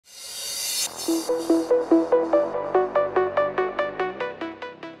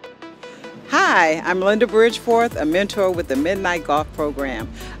Hi, I'm Linda Bridgeforth, a mentor with the Midnight Golf Program.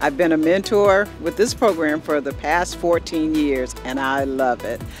 I've been a mentor with this program for the past 14 years, and I love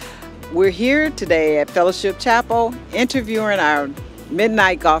it. We're here today at Fellowship Chapel interviewing our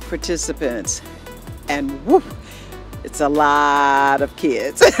Midnight Golf participants, and woo, it's a lot of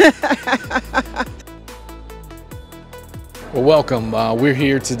kids. Well, welcome. We're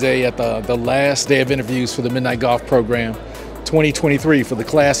here today at the last day of interviews for the Midnight Golf Program 2023 for the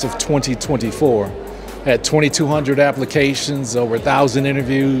class of 2024. Had 2,200 applications, over 1,000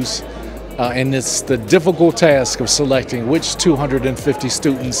 interviews, and it's the difficult task of selecting which 250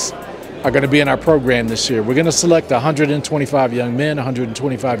 students are going to be in our program this year. We're going to select 125 young men,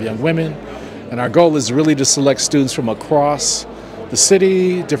 125 young women, and our goal is really to select students from across the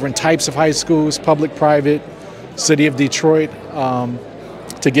city, different types of high schools, public, private, City of Detroit,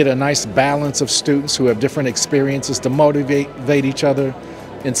 to get a nice balance of students who have different experiences to motivate each other,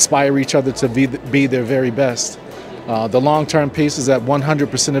 inspire each other to be their very best. The long-term piece is that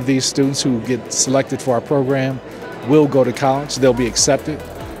 100% of these students who get selected for our program will go to college. They'll be accepted.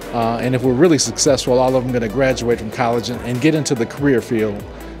 And if we're really successful, all of them are going to graduate from college and get into the career field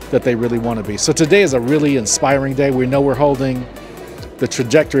that they really want to be. So today is a really inspiring day. We know we're holding the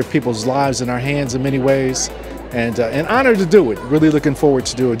trajectory of people's lives in our hands in many ways. And honored to do it, really looking forward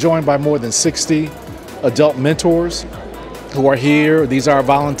to do it. Joined by more than 60 adult mentors who are here. These are our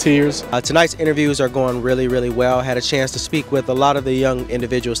volunteers. Tonight's interviews are going really, really well. Had a chance to speak with a lot of the young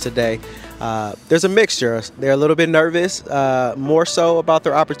individuals today. There's a mixture. They're a little bit nervous, more so about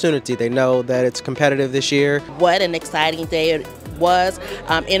their opportunity. They know that it's competitive this year. What an exciting day it was,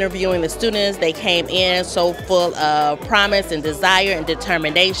 interviewing the students. They came in so full of promise and desire and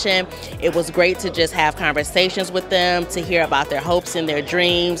determination. It was great to just have conversations with them, to hear about their hopes and their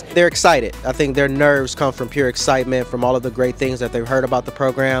dreams. They're excited. I think their nerves come from pure excitement from all of the great things that they've heard about the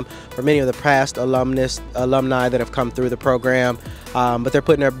program, from many of the past alumni that have come through the program. But they're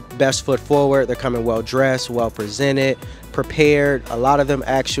putting their best foot forward. They're coming well dressed, well presented, prepared. A lot of them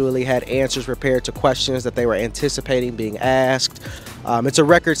actually had answers prepared to questions that they were anticipating being asked. It's a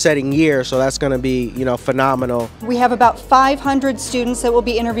record-setting year, so that's going to be, phenomenal. We have about 500 students that will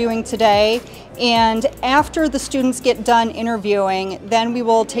be interviewing today, and after the students get done interviewing, then we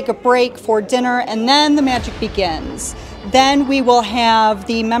will take a break for dinner, and then the magic begins. Then we will have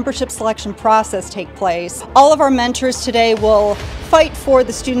the membership selection process take place. All of our mentors today will fight for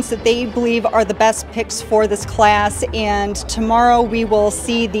the students that they believe are the best picks for this class, and tomorrow we will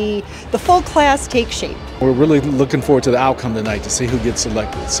see the full class take shape. We're really looking forward to the outcome tonight to see who gets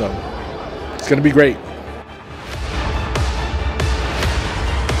selected. So it's going to be great.